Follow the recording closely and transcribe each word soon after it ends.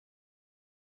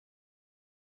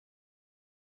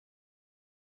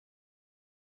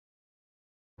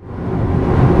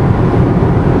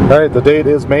Alright, the date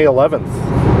is May 11th,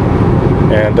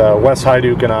 and Wes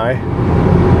Hyduke and I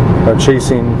are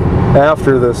chasing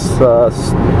after this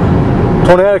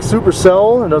tornadic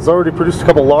supercell, and it's already produced a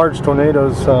couple large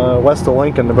tornadoes west of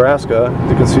Lincoln, Nebraska. As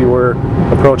you can see, we're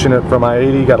approaching it from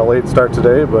I-80. Got a late start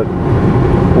today, but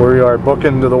we are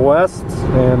booking to the west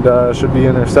and should be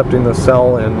intercepting the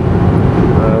cell in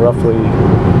roughly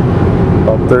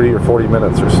about 30 or 40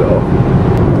 minutes or so.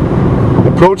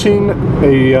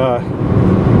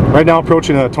 Right now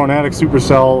approaching a tornadic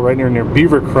supercell right near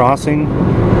Beaver Crossing.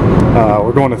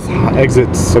 We're going to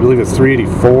exits, I believe it's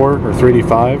 384 or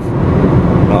 385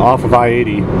 off of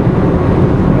I-80,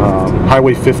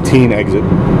 Highway 15 exit.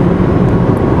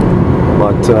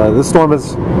 But this storm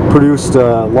has produced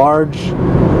a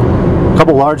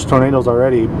couple large tornadoes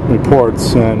already,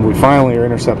 reports, and we finally are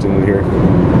intercepting it here.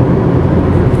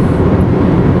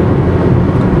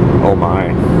 Oh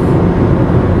my.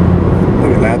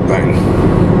 Look at that thing.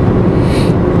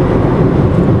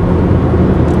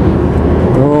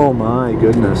 Oh my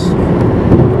goodness.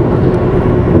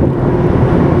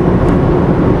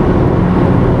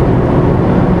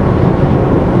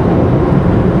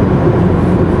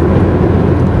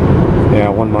 Yeah,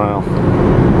 1 mile.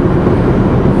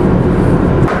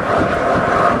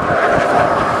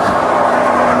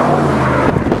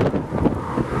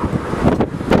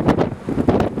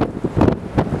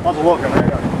 How's it looking right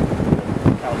now?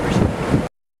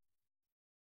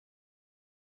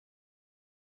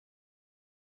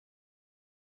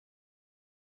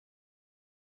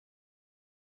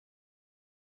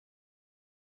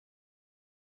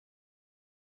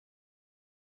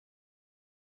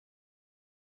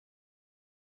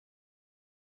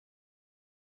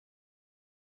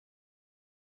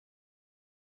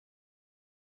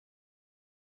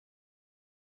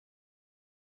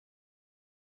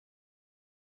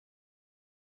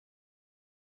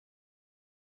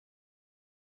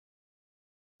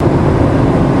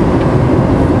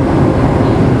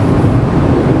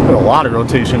 A lot of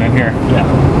rotation in here. Yeah.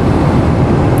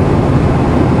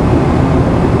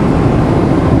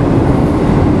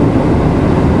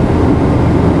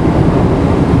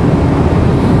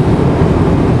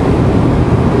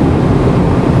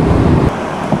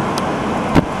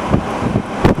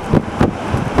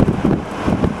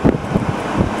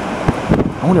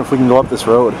 I wonder if we can go up this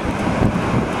road.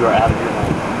 You're out of here now.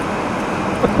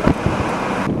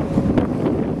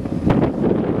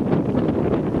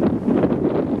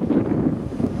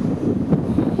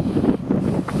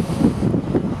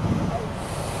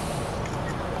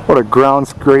 What a ground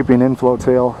scraping inflow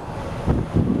tail.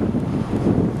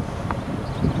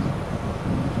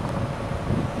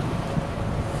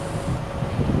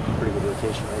 Pretty good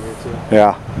rotation right here too.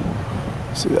 Yeah,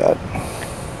 see that.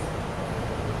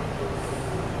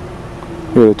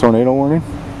 Hear the tornado warning?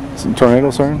 Some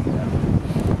tornado siren?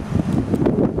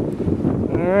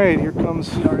 Alright, here comes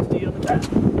The RFD on the back.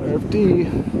 RFD.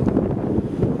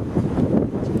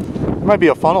 There might be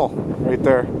a funnel right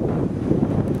there.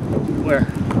 Where?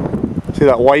 See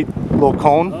that white little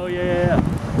cone? Oh yeah.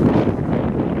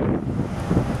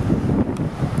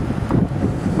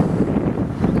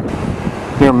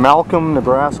 Near Malcolm,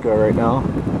 Nebraska right now.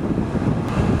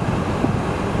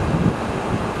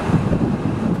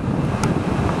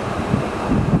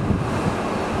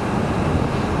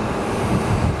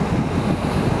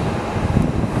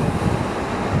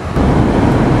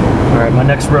 Alright, my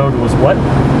next road was what?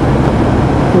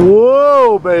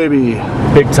 Whoa, baby!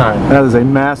 Big time. That is a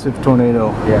massive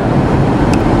tornado. Yeah.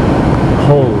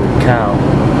 Holy cow.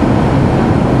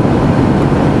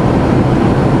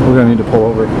 We're gonna need to pull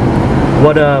over.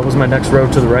 What was my next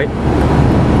road to the right?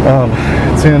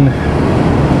 It's in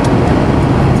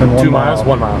 1 2 mile. miles?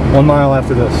 1 mile. 1 mile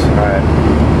after this. Alright.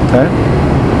 Okay.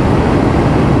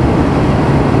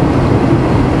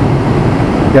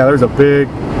 Yeah, there's a big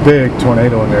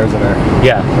tornado in there, isn't there?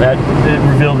 Yeah,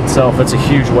 it revealed itself. That's a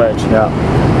huge wedge. Yeah.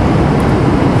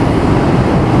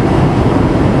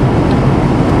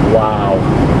 Wow.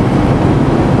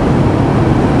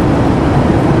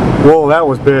 Whoa, that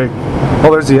was big.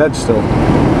 Oh, there's the edge still. You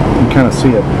can kind of see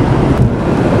it.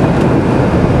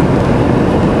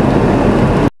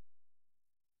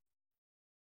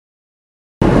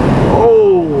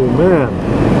 Oh, man.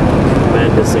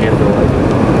 Man, this thing had to go like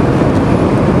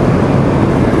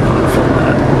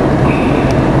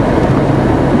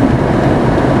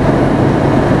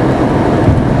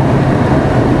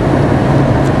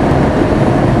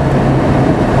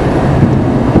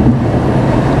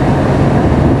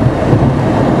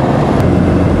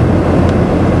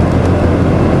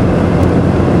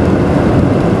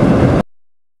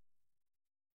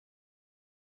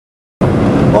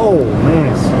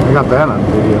I got that on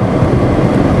video.